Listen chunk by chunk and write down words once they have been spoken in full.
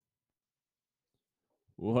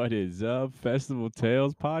What is up, Festival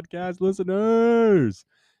Tales podcast listeners?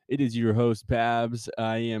 It is your host, Babs.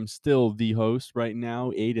 I am still the host right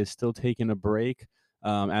now. Ada is still taking a break.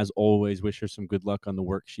 As always, wish her some good luck on the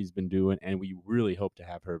work she's been doing, and we really hope to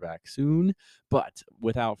have her back soon. But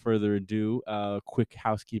without further ado, quick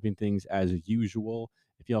housekeeping things as usual.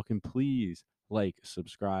 If y'all can please like,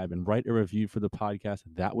 subscribe, and write a review for the podcast,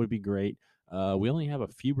 that would be great. We only have a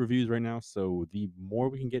few reviews right now, so the more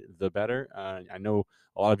we can get, the better. I know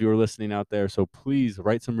a lot of you are listening out there, so please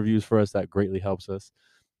write some reviews for us. That greatly helps us.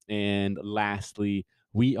 And lastly,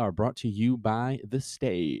 we are brought to you by The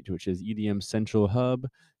Stage, which is EDM Central Hub.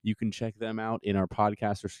 You can check them out in our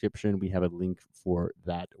podcast description. We have a link for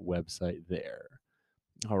that website there.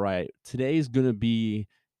 All right. Today's going to be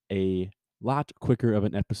a lot quicker of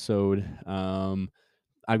an episode. I'm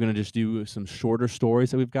going to just do some shorter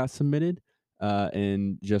stories that we've got submitted,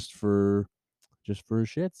 and just for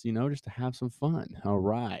shits, just to have some fun. All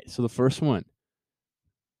right. So the first one,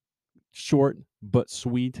 short but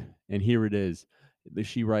sweet, and here it is.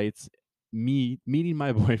 She writes, "Me meeting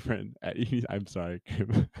my boyfriend at I'm sorry,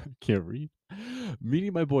 I can't read.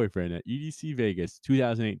 Meeting my boyfriend at EDC Vegas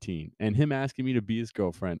 2018, and him asking me to be his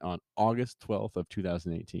girlfriend on August 12th of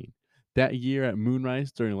 2018. That year at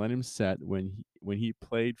Moonrise during Lenham's set when he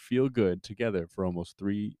played Feel Good together for almost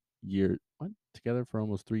 3 years. What? Together for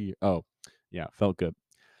almost 3 years. Oh, yeah, felt good.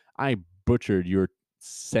 I butchered your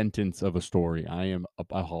sentence of a story. I am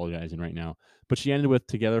apologizing right now. But she ended with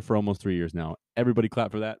together for almost 3 years now. Everybody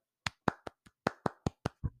clap for that.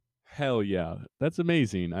 Hell yeah. That's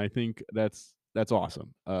amazing. I think that's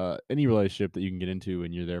awesome. Any relationship that you can get into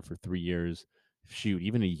and you're there for 3 years, shoot,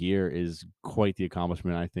 even a year is quite the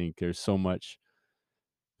accomplishment. I think there's so much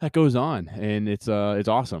that goes on, and it's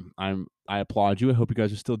awesome. I applaud you. I hope you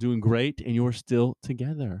guys are still doing great and you're still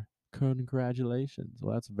together. Congratulations.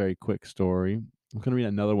 Well, that's a very quick story. I'm gonna read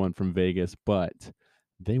another one from Vegas, but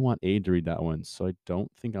they want Aid to read that one, so I don't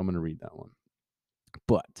think I'm gonna read that one.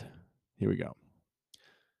 But here we go.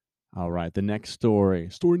 All right, the next story.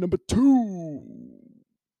 Story number 2.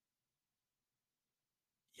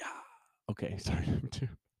 Yeah. Okay, story number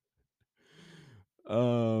 2.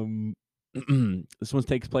 Um, this one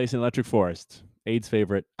takes place in Electric Forest. Aid's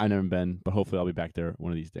favorite. I've never been, but hopefully I'll be back there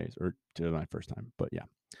one of these days, or to my first time. But yeah,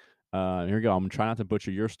 here we go. I'm gonna try not to butcher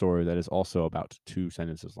your story. That is also about 2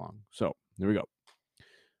 sentences long. So here we go.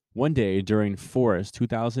 One day during Forest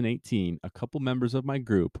 2018, a couple members of my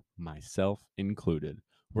group, myself included,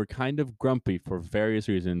 were kind of grumpy for various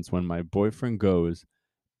reasons when my boyfriend goes,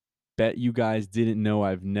 "Bet you guys didn't know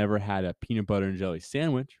I've never had a peanut butter and jelly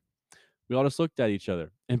sandwich." We all just looked at each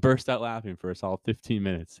other and burst out laughing for a solid 15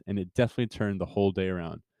 minutes, and it definitely turned the whole day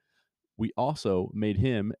around. We also made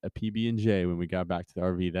him a PB&J when we got back to the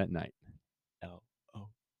RV that night. LOL.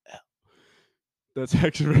 That's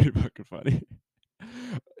actually really fucking funny.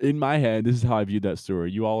 In my head, this is how I viewed that story.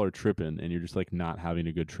 You all are tripping and you're just like not having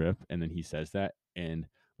a good trip. And then he says that. And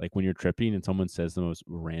like when you're tripping and someone says the most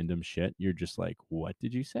random shit, you're just like, what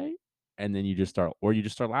did you say? And then you just start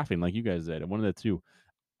laughing like you guys did. And one of the two.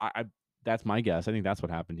 I that's my guess. I think that's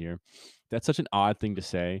what happened here. That's such an odd thing to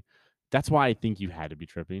say. That's why I think you had to be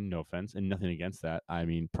tripping. No offense, and nothing against that. I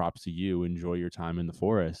mean, props to you. Enjoy your time in the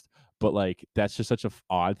forest. But like, that's just such a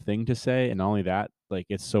odd thing to say. And not only that, like,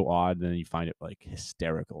 it's so odd. And then you find it like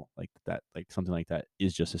hysterical. Like that, like something like that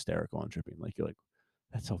is just hysterical and tripping. Like you're like,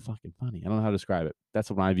 that's so fucking funny. I don't know how to describe it.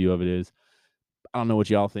 That's what my view of it is. I don't know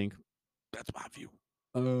what y'all think. That's my view.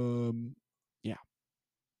 Yeah.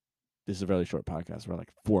 This is a really short podcast. We're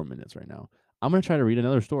like 4 minutes right now. I'm gonna try to read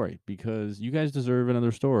another story because you guys deserve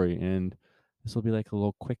another story, and this will be like a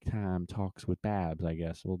little quick time talks with Babs. I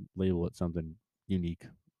guess we'll label it something unique.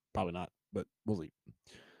 Probably not, but we'll see.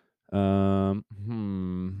 What am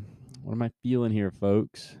I feeling here,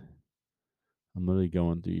 folks? I'm literally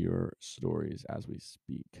going through your stories as we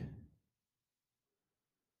speak.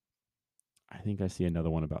 I think I see another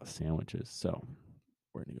one about sandwiches, so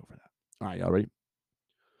we're gonna go for that. All right, y'all ready?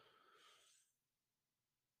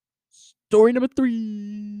 Story number 3.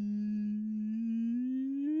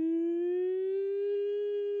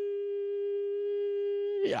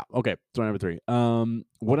 Yeah. Okay. Story number 3.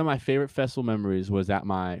 One of my favorite festival memories was at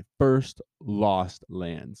my first Lost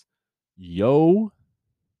Lands. Yo,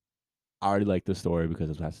 I already like this story because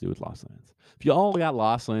it has to do with Lost Lands. If you all got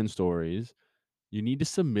Lost Land stories, you need to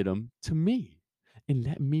submit them to me and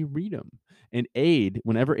let me read them. And Aid,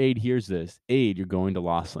 whenever Aid hears this, Aid, you're going to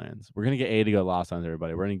Lost Lands. We're gonna get Aid to go to Lost Lands,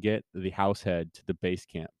 everybody. We're gonna get the house head to the base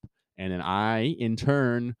camp, and then I, in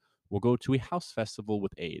turn, will go to a house festival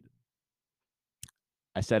with Aid.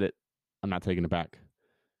 I said it. I'm not taking it back.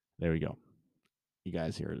 There we go. You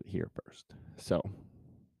guys hear it here first. So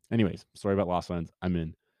Anyways, story about Lost Lands. I'm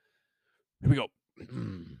in. Here we go.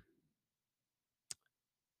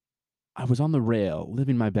 I was on the rail,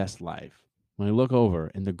 living my best life, when I look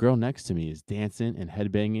over and the girl next to me is dancing and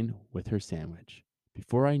headbanging with her sandwich.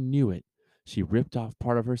 Before I knew it, she ripped off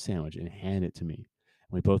part of her sandwich and handed it to me.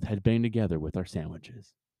 And we both headbanged together with our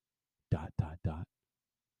sandwiches. Dot, dot, dot.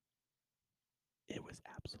 It was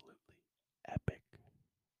absolutely epic.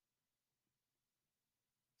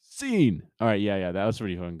 Scene. All right, yeah, that was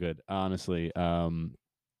pretty fun. Good, honestly.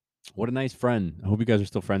 What a nice friend. I hope you guys are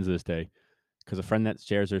still friends to this day. Because a friend that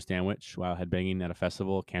shares their sandwich while headbanging at a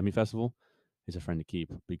festival, camping festival, is a friend to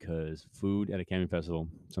keep. Because food at a camping festival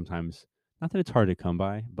sometimes, not that it's hard to come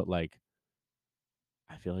by, but like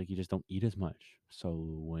I feel like you just don't eat as much. So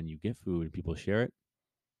when you get food and people share it,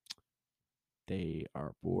 they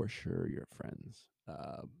are for sure your friends.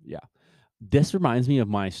 Yeah. This reminds me of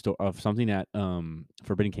my story of something at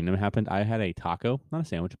Forbidden Kingdom happened. I had a taco, not a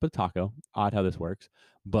sandwich, but a taco. Odd how this works,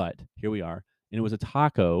 but here we are. And it was a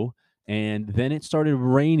taco, and then it started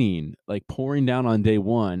raining, like pouring down on day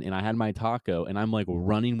one. And I had my taco, and I'm like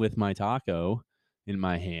running with my taco in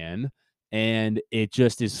my hand, and it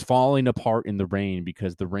just is falling apart in the rain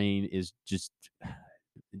because the rain is just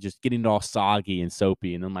getting it all soggy and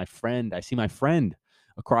soapy. And then I see my friend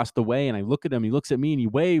across the way, and I look at him. He looks at me and he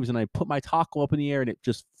waves, and I put my taco up in the air, and it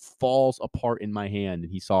just falls apart in my hand.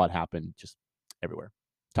 And he saw it happen just everywhere.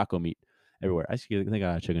 Taco meat everywhere. I think I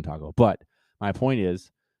got a chicken taco, but my point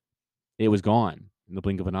is, it was gone in the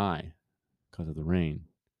blink of an eye because of the rain.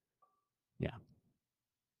 Yeah,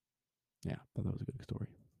 yeah. Thought that was a good story.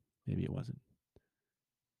 Maybe it wasn't.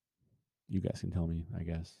 You guys can tell me. I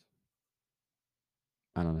guess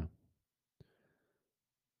I don't know.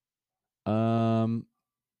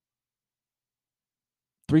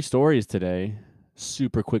 3 stories today.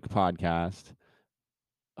 Super quick podcast.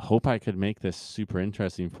 Hope I could make this super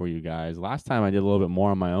interesting for you guys. Last time I did a little bit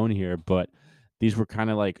more on my own here, but these were kind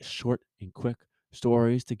of like short and quick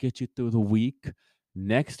stories to get you through the week.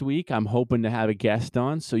 Next week, I'm hoping to have a guest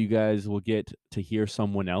on so you guys will get to hear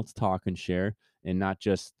someone else talk and share and not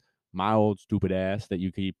just my old stupid ass that you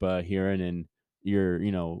keep hearing and you're,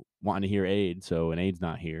 wanting to hear Aid. So, and Aid's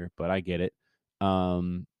not here, but I get it.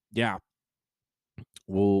 Yeah,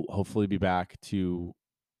 we'll hopefully be back to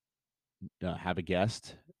have a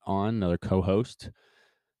guest on, another co-host,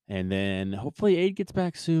 and then hopefully Aid gets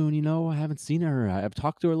back soon. I haven't seen her. I've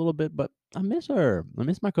talked to her a little bit, but I miss her. I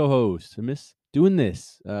miss my co-host. I miss doing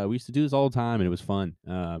this. We used to do this all the time, and it was fun.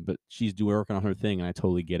 But she's working on her thing, and I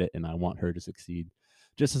totally get it, and I want her to succeed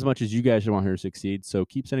just as much as you guys should want her to succeed. So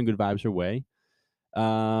keep sending good vibes her way.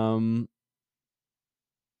 And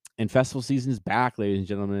festival season is back, ladies and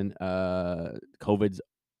gentlemen. COVID's,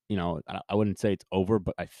 I wouldn't say it's over,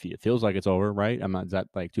 but it feels like it's over, right? I'm not, is that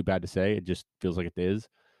like too bad to say? It just feels like it is.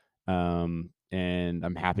 And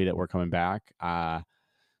I'm happy that we're coming back. Have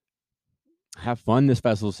fun this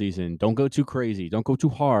festival season. Don't go too crazy. Don't go too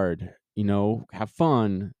hard. Have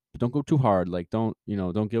fun, but don't go too hard. Like, don't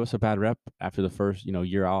give us a bad rep after the first,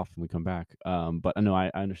 year off when we come back. But I know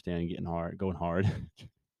I understand going hard.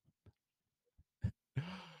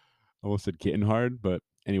 Almost said getting hard, but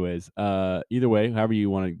anyways, either way, however you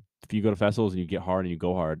want to, if you go to festivals and you get hard and you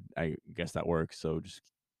go hard, I guess that works. So just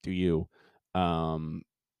do you, um,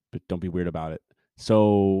 but don't be weird about it.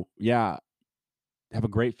 So yeah, have a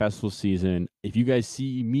great festival season. If you guys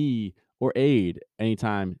see me or Aid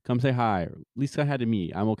anytime, come say hi. Or at least say hi to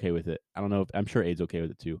me. I'm okay with it. I don't know if I'm sure Aid's okay with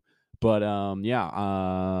it too. But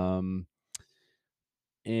yeah.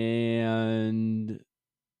 And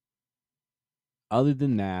other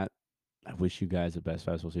than that, I wish you guys the best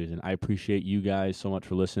festival season. I appreciate you guys so much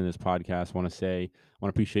for listening to this podcast. I want to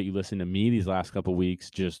appreciate you listening to me these last couple of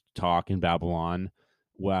weeks, just talk in Babylon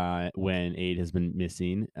when Aid has been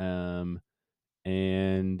missing.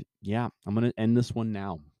 And yeah, I'm gonna end this one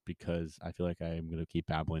now because I feel like I'm gonna keep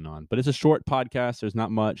babbling on. But it's a short podcast. There's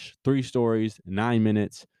not much. 3 stories, 9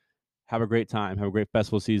 minutes. Have a great time. Have a great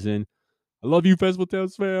festival season. I love you, Festival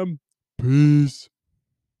Tales fam. Peace.